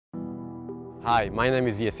Hi, my name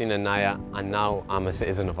is Yassine En-Neyah and now I'm a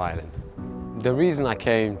citizen of Ireland. The reason I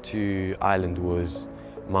came to Ireland was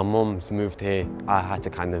my mum's moved here. I had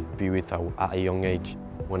to kind of be with her at a young age.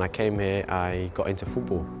 When I came here, I got into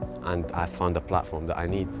football and I found a platform that I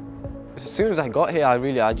need. As soon as I got here,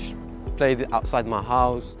 I just played outside my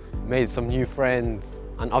house, made some new friends.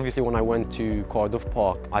 And obviously when I went to Cordoff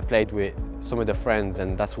Park, I played with some of the friends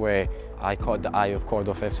and that's where I caught the eye of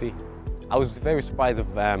Cordoff FC. I was very surprised of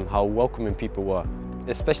how welcoming people were,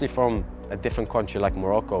 especially from a different country like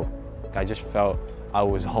Morocco. I just felt I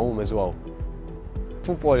was home as well.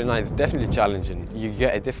 Football in Ireland is definitely challenging. You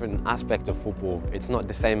get a different aspect of football. It's not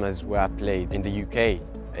the same as where I played in the UK.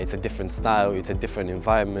 It's a different style, it's a different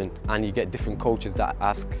environment, and you get different coaches that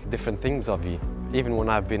ask different things of you. Even when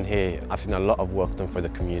I've been here, I've seen a lot of work done for the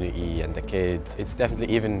community and the kids. It's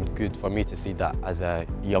definitely even good for me to see that as a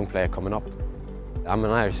young player coming up. I'm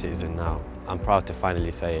an Irish citizen now. I'm proud to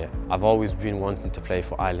finally say it. I've always been wanting to play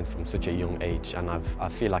for Ireland from such a young age, and I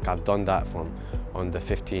feel like I've done that from under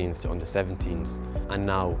 15s to under 17s. And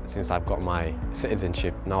now, since I've got my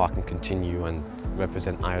citizenship, now I can continue and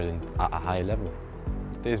represent Ireland at a high level.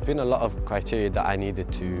 There's been a lot of criteria that I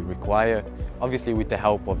needed to require. Obviously, with the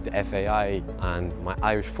help of the FAI and my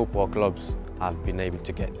Irish football clubs, I've been able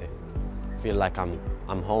to get there. I feel like I'm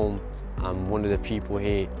home. I'm one of the people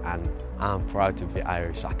here and I'm proud to be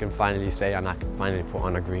Irish. I can finally say and I can finally put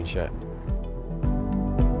on a green shirt.